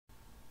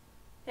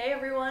Hey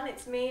everyone,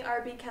 it's me,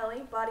 RB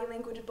Kelly, Body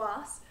Language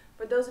Boss.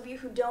 For those of you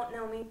who don't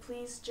know me,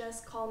 please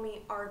just call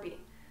me RB.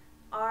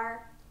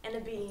 R and a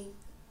B,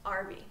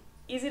 RB.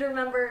 Easy to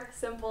remember,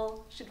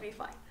 simple, should be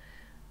fine.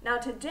 Now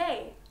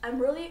today, I'm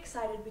really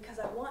excited because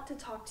I want to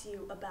talk to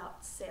you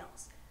about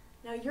sales.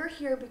 Now you're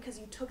here because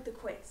you took the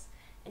quiz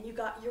and you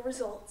got your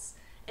results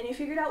and you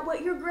figured out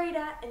what you're great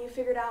at and you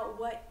figured out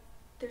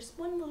there's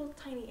one little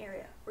tiny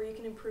area where you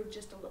can improve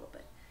just a little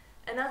bit.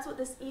 And that's what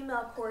this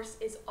email course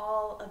is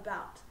all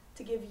about,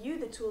 to give you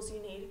the tools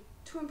you need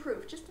to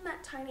improve just in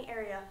that tiny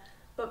area.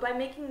 But by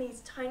making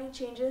these tiny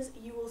changes,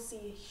 you will see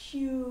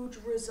huge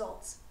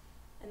results.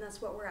 And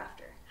that's what we're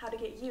after, how to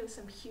get you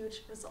some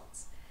huge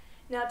results.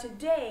 Now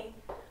today,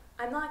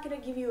 I'm not going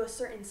to give you a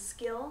certain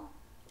skill.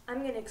 I'm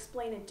going to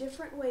explain a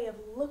different way of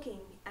looking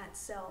at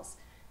sales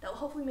that will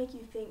hopefully make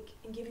you think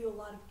and give you a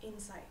lot of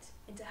insight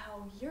into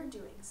how you're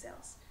doing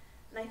sales.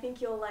 And I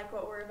think you'll like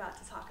what we're about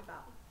to talk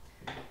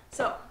about.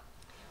 So,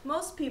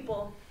 most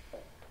people,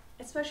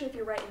 especially if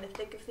you're right in the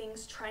thick of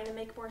things, trying to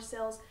make more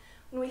sales,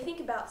 when we think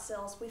about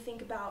sales, we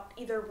think about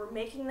either we're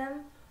making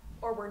them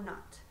or we're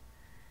not.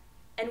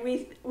 And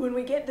when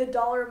we get the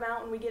dollar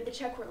amount and we get the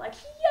check, we're like,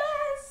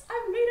 yes,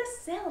 I've made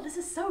a sale, this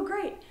is so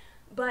great.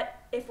 But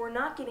if we're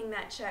not getting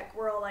that check,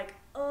 we're all like,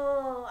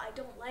 oh, I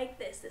don't like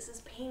this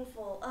is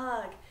painful,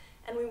 ugh.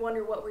 And we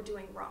wonder what we're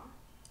doing wrong.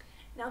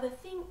 Now the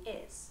thing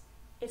is,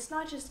 it's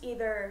not just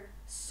either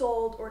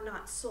sold or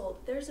not sold.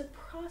 There's a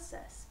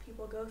process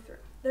people go through.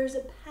 There's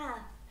a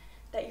path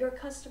that your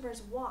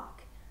customers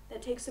walk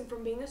that takes them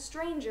from being a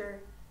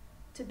stranger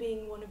to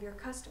being one of your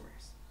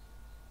customers.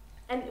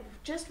 And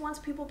just once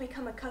people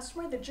become a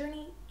customer, the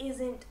journey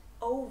isn't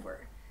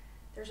over.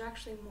 There's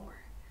actually more.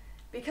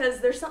 Because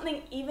there's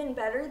something even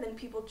better than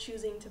people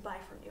choosing to buy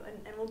from you, and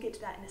we'll get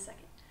to that in a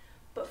second.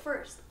 But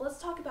first,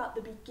 let's talk about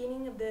the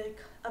beginning of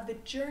the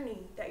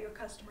journey that your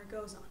customer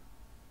goes on.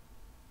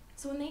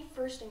 So when they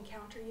first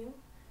encounter you,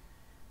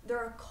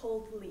 they're a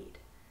cold lead.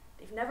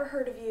 They've never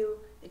heard of you,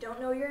 they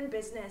don't know you're in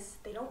business,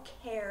 they don't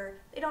care,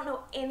 they don't know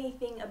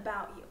anything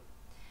about you.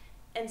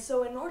 And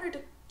so in order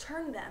to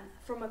turn them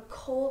from a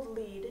cold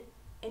lead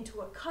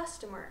into a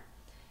customer,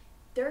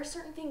 there are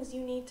certain things you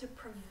need to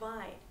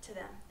provide to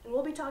them. And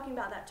we'll be talking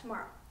about that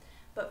tomorrow.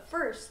 But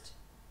first,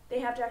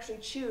 they have to actually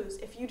choose.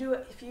 If you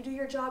do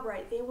your job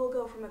right, they will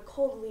go from a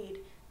cold lead,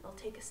 they'll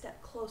take a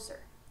step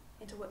closer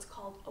into what's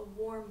called a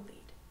warm lead.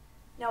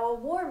 Now a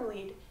warm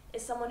lead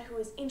is someone who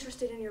is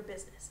interested in your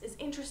business, is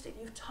interested,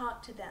 you've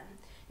talked to them,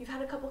 you've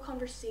had a couple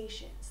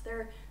conversations,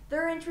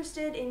 they're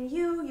interested in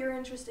you, you're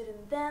interested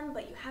in them,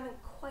 but you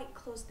haven't quite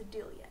closed the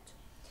deal yet.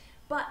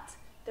 But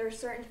there are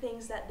certain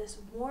things that this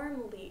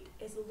warm lead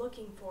is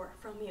looking for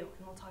from you,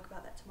 and we'll talk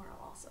about that tomorrow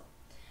also.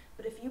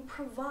 But if you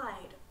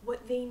provide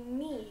what they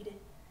need,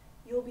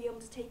 you'll be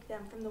able to take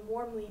them from the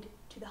warm lead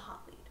to the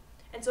hot lead.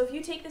 And so if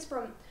you take this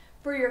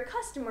for your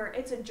customer,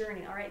 it's a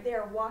journey, all right? They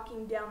are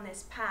walking down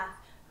this path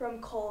from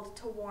cold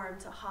to warm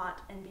to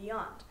hot and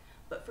beyond.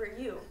 But for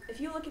you, if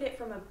you look at it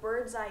from a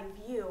bird's eye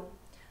view,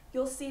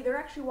 you'll see they're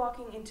actually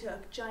walking into a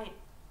giant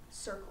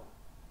circle.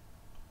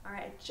 All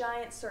right, a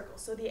giant circle.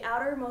 So the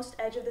outermost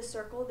edge of the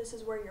circle, this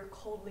is where your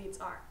cold leads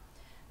are.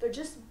 They're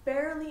just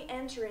barely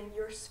entering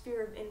your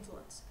sphere of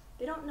influence.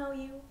 They don't know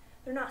you,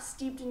 they're not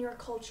steeped in your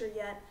culture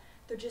yet,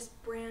 they're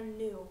just brand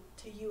new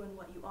to you and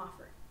what you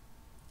offer.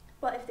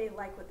 But if they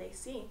like what they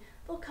see,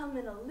 they'll come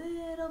in a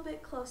little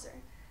bit closer.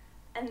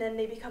 And then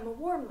they become a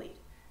warm lead.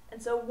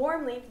 And so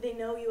warm lead, they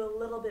know you a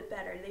little bit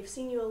better. They've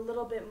seen you a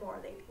little bit more.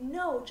 They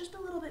know just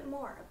a little bit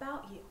more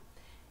about you.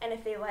 And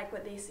if they like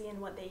what they see and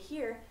what they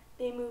hear,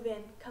 they move in,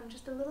 come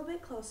just a little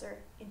bit closer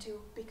into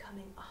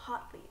becoming a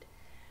hot lead.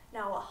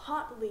 Now a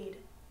hot lead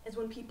is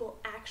when people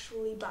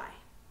actually buy.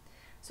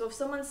 So if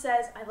someone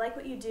says, I like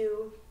what you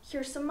do,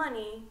 here's some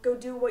money, go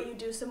do what you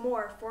do some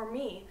more for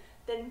me,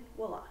 then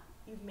voila,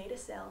 you've made a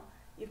sale,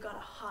 you've got a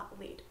hot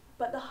lead.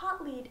 But the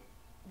hot lead,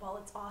 while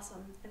it's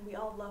awesome, and we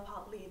all love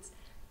hot leads,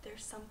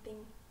 there's something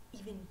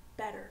even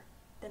better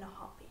than a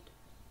hot lead.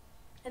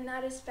 And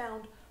that is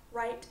found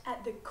right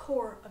at the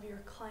core of your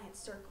client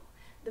circle.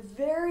 The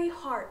very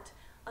heart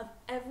of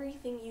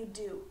everything you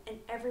do and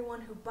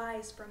everyone who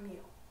buys from you.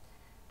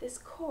 This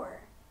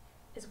core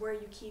is where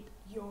you keep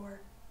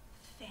your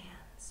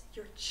fans,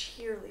 your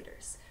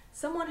cheerleaders.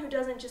 Someone who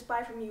doesn't just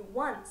buy from you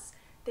once,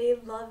 they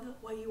love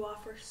what you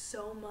offer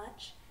so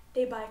much.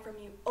 They buy from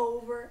you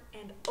over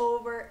and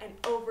over and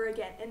over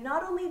again. And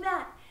not only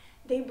that,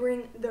 they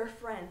bring their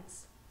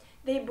friends.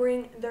 They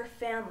bring their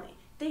family.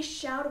 They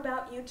shout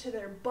about you to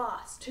their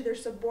boss, to their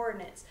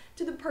subordinates,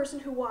 to the person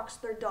who walks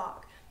their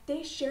dog.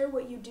 They share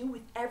what you do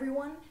with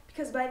everyone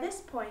because by this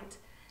point,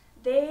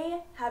 they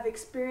have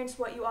experienced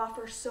what you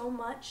offer so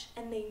much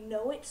and they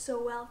know it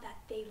so well that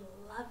they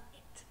love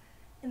it.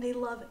 And they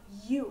love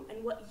you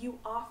and what you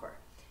offer.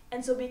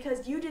 And so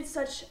because you did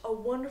such a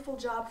wonderful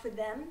job for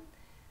them,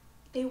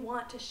 they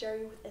want to share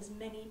you with as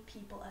many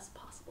people as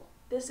possible.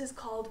 This is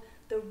called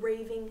the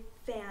raving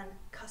fan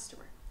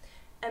customer.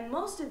 And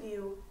most of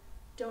you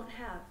don't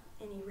have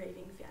any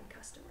raving fan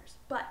customers.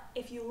 But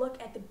if you look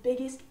at the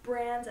biggest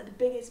brands, at the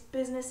biggest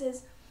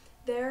businesses,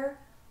 They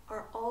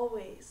are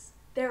always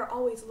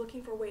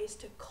looking for ways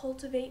to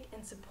cultivate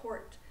and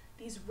support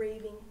these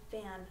raving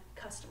fan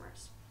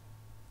customers.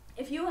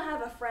 If you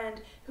have a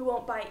friend who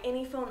won't buy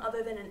any phone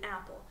other than an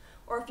Apple,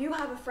 or if you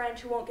have a friend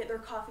who won't get their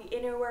coffee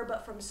anywhere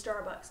but from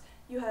Starbucks,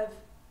 you have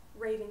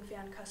raving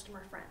fan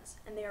customer friends.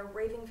 And they are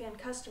raving fan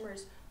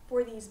customers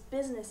for these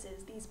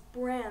businesses, these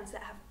brands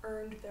that have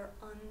earned their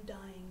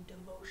undying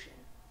devotion.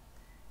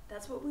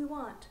 That's what we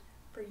want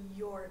for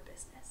your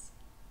business.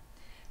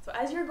 So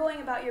as you're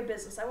going about your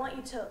business, I want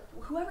you to,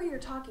 whoever you're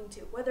talking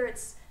to, whether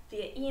it's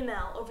via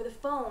email, over the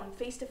phone,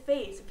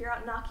 face-to-face, if you're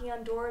out knocking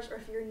on doors, or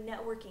if you're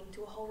networking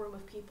to a whole room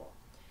of people,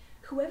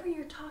 whoever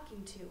you're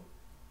talking to,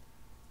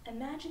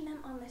 imagine them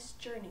on this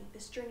journey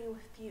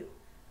with you,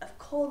 of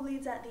cold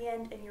leads at the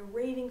end and your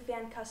raving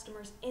fan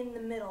customers in the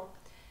middle.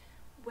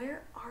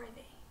 Where are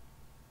they?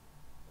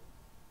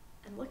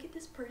 And look at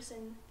this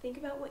person, think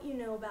about what you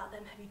know about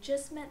them. Have you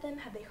just met them?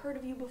 Have they heard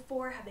of you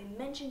before? Have they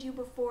mentioned you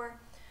before?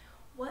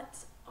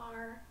 What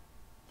are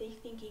they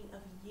thinking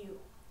of you?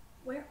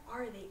 Where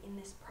are they in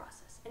this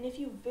process? And if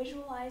you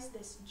visualize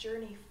this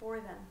journey for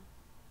them,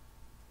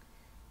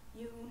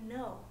 you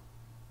know,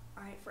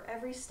 all right, for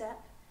every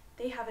step,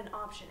 they have an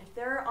option. If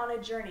they're on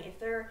a journey,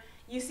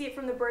 you see it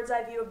from the bird's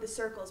eye view of the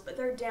circles, but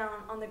they're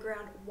down on the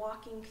ground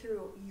walking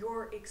through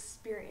your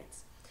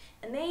experience.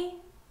 And they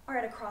are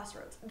at a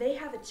crossroads. They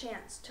have a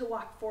chance to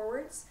walk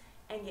forwards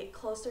and get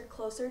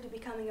closer to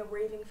becoming a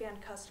raving fan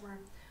customer,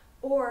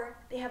 or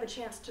they have a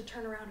chance to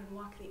turn around and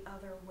walk the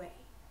other way.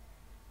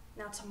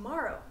 Now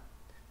tomorrow,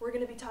 we're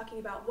going to be talking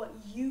about what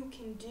you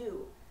can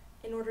do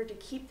in order to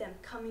keep them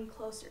coming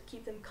closer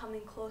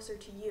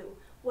to you,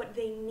 what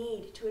they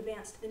need to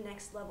advance to the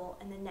next level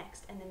and the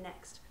next and the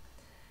next.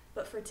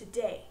 But for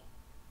today,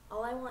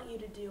 all I want you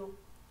to do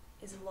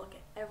is look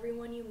at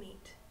everyone you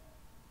meet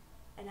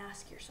and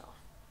ask yourself,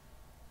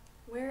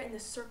 where in the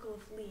circle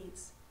of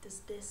leads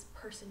does this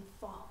person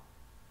fall?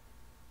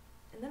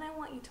 And then I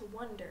want you to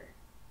wonder,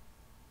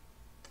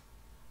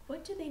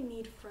 what do they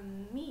need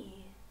from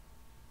me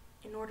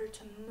in order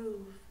to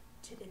move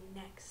to the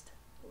next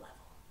level?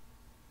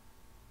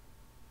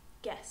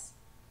 Guess.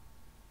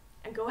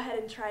 And go ahead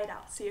and try it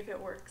out, see if it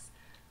works.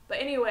 But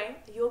anyway,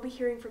 you'll be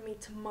hearing from me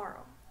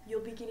tomorrow.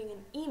 You'll be getting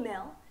an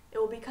email. It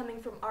will be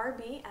coming from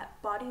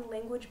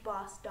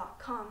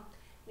rb@bodylanguageboss.com.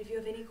 And if you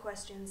have any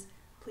questions,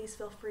 please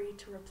feel free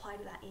to reply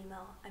to that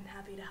email. I'm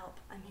happy to help.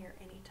 I'm here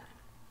anytime.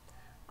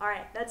 All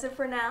right, that's it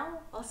for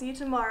now. I'll see you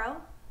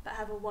tomorrow, but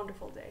have a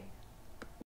wonderful day.